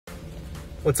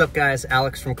What's up guys,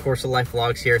 Alex from Course of Life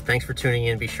Vlogs here. Thanks for tuning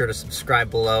in. Be sure to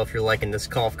subscribe below if you're liking this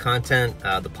golf content,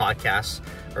 the podcasts,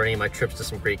 or any of my trips to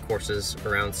some great courses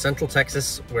around Central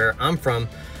Texas where I'm from.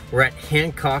 We're at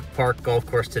Hancock Golf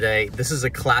Course today. This is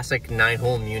a classic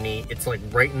 9-hole muni. It's like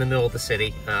right in the middle of the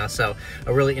city. So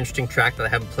a really interesting track that I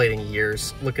haven't played in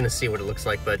years. Looking to see what it looks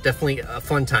like, but definitely a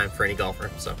fun time for any golfer.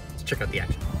 So let's check out the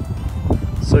action.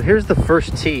 So here's the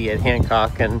first tee at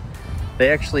Hancock, and they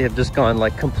actually have just gone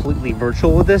like completely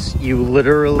virtual with this. You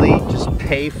literally just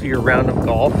pay for your round of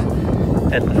golf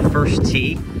at the first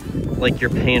tee like you're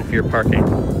paying for your parking.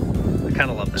 I kind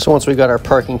of love that. So once we got our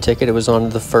parking ticket, it was on to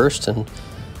the first and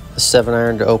the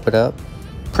 7-iron to open up.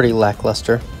 Pretty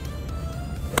lackluster.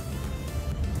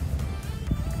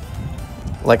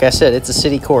 Like I said, it's a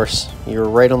city course. You're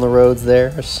right on the roads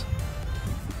there. It's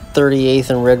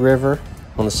 38th and Red River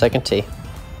on the second tee.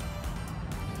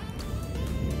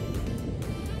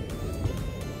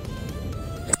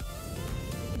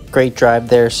 Great drive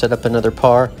there, set up another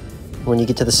par. When you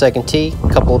get to the second tee, a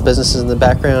couple of businesses in the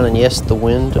background, and yes, the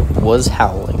wind was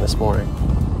howling this morning.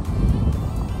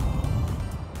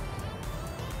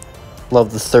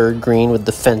 Love the third green with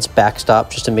the fence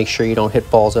backstop just to make sure you don't hit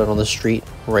balls out on the street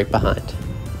right behind.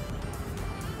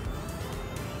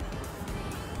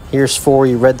 Here's 4,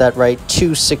 you read that right,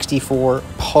 264,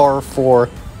 par 4.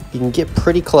 You can get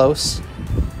pretty close.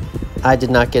 I did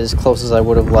not get as close as I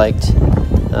would have liked.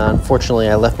 Unfortunately,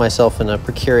 I left myself in a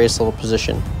precarious little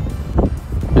position.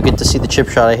 You'll get to see the chip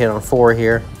shot I hit on 4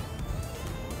 here.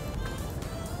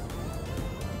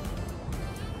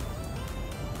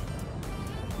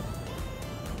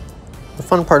 The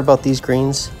fun part about these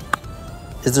greens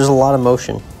is there's a lot of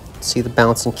motion. See the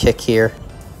bounce and kick here.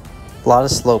 A lot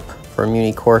of slope for a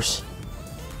muni course.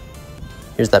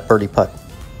 Here's that birdie putt.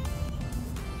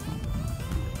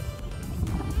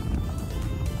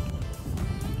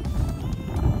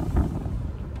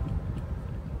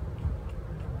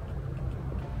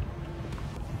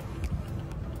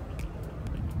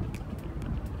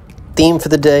 Theme for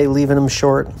the day, leaving them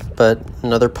short, but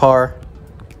another par.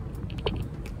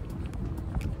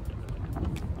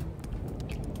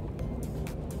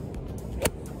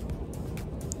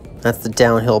 That's the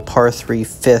downhill par 3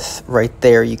 fifth right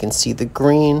there. You can see the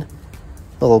green,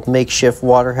 little makeshift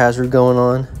water hazard going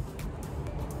on.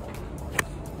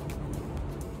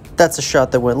 That's a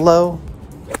shot that went low,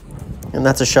 and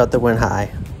that's a shot that went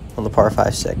high on the par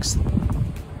 5 6.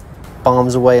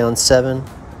 Bombs away on 7.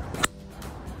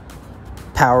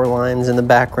 Power lines in the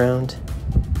background.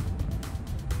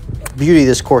 The beauty of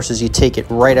this course is you take it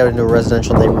right out into a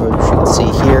residential neighborhood, which you can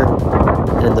see here.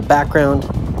 And in the background,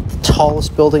 the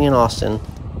tallest building in Austin.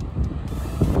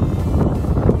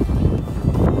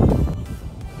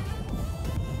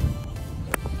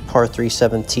 Par 3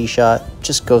 7th tee shot.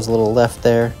 Just goes a little left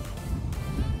there.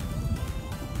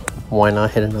 Why not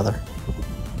hit another?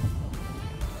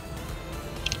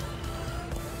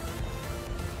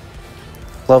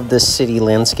 Love this city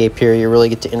landscape here. You really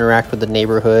get to interact with the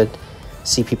neighborhood,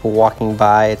 see people walking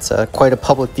by. It's quite a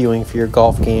public viewing for your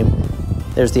golf game.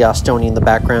 There's the Austoni in the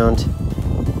background.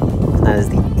 And that is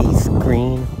the 8th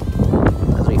green.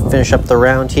 As we finish up the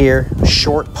round here, a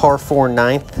short par 4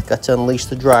 9th. Got to unleash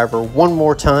the driver one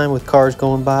more time with cars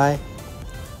going by.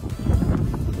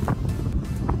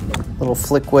 Little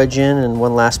flick wedge in and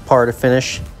one last par to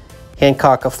finish.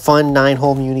 Hancock, a fun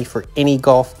 9-hole muni for any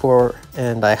golf course,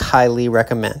 and I highly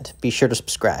recommend. Be sure to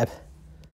subscribe.